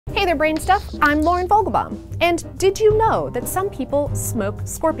Hey there, BrainStuff! I'm Lauren Vogelbaum. And did you know that some people smoke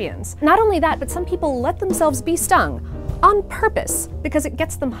scorpions? Not only that, but some people let themselves be stung on purpose because it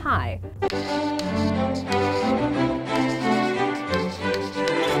gets them high.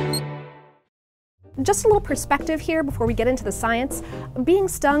 Just a little perspective here before we get into the science. Being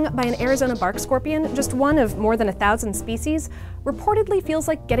stung by an Arizona bark scorpion, just one of more than 1,000 species, reportedly feels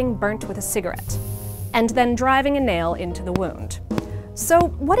like getting burnt with a cigarette, and then driving a nail into the wound. So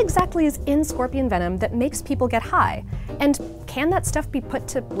what exactly is in scorpion venom that makes people get high? And can that stuff be put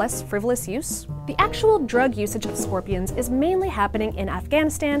to less frivolous use? The actual drug usage of scorpions is mainly happening in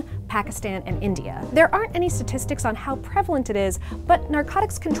Afghanistan, Pakistan, and India. There aren't any statistics on how prevalent it is, but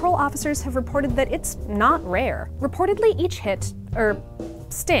narcotics control officers have reported that it's not rare. Reportedly, each hit, or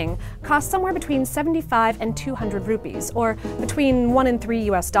sting, costs somewhere between 75 and 200 rupees, or between $1 and $3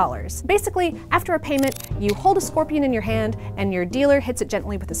 US. Basically, after a payment, you hold a scorpion in your hand, and your dealer hits it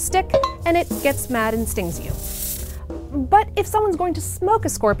gently with a stick, and it gets mad and stings you. But if someone's going to smoke a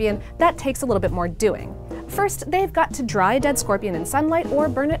scorpion, that takes a little bit more doing. First, they've got to dry a dead scorpion in sunlight or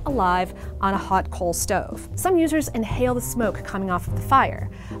burn it alive on a hot coal stove. Some users inhale the smoke coming off of the fire,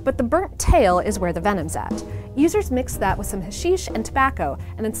 but the burnt tail is where the venom's at. Users mix that with some hashish and tobacco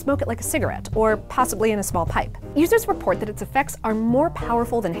and then smoke it like a cigarette, or possibly in a small pipe. Users report that its effects are more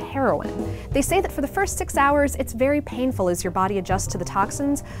powerful than heroin. They say that for the first 6 hours, it's very painful as your body adjusts to the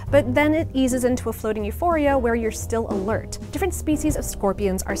toxins, but then it eases into a floating euphoria where you're still alert. Different species of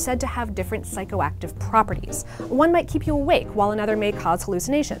scorpions are said to have different psychoactive properties. One might keep you awake, while another may cause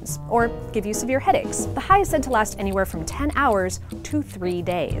hallucinations, or give you severe headaches. The high is said to last anywhere from 10 hours to 3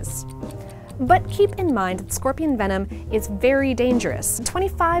 days. But keep in mind that scorpion venom is very dangerous.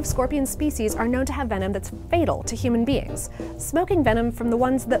 25 scorpion species are known to have venom that's fatal to human beings. Smoking venom from the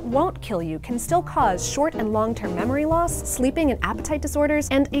ones that won't kill you can still cause short and long-term memory loss, sleeping and appetite disorders,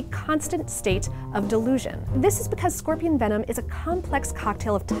 and a constant state of delusion. This is because scorpion venom is a complex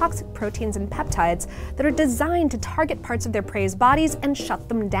cocktail of toxic proteins and peptides that are designed to target parts of their prey's bodies and shut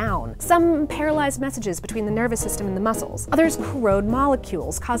them down. Some paralyze messages between the nervous system and the muscles. Others corrode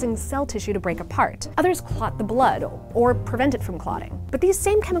molecules, causing cell tissue to break apart. Others clot the blood, or prevent it from clotting. But these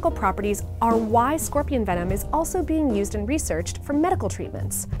same chemical properties are why scorpion venom is also being used and researched for medical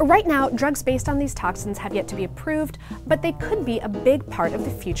treatments. Right now, drugs based on these toxins have yet to be approved, but they could be a big part of the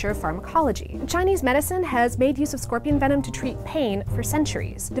future of pharmacology. Chinese medicine has made use of scorpion venom to treat pain for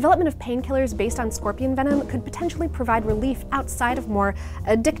centuries. Development of painkillers based on scorpion venom could potentially provide relief outside of more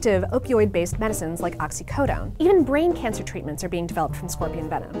addictive opioid-based medicines like oxycodone. Even brain cancer treatments are being developed from scorpion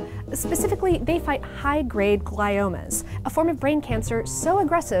venom. Specifically, they fight high-grade gliomas, a form of brain cancer so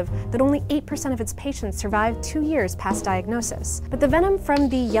aggressive that only 8% of its patients survive 2 years past diagnosis. But the venom from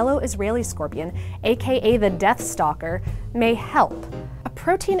the yellow Israeli scorpion, aka the Death Stalker, may help. A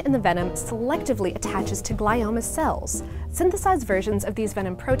protein in the venom selectively attaches to glioma cells. Synthesized versions of these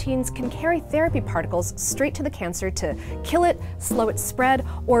venom proteins can carry therapy particles straight to the cancer to kill it, slow its spread,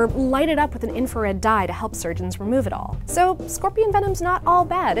 or light it up with an infrared dye to help surgeons remove it all. So scorpion venom's not all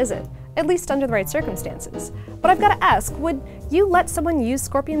bad, is it? At least under the right circumstances. But I've got to ask, would you let someone use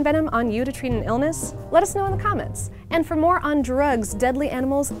scorpion venom on you to treat an illness? Let us know in the comments. And for more on drugs, deadly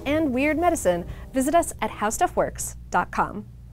animals, and weird medicine, visit us at HowStuffWorks.com.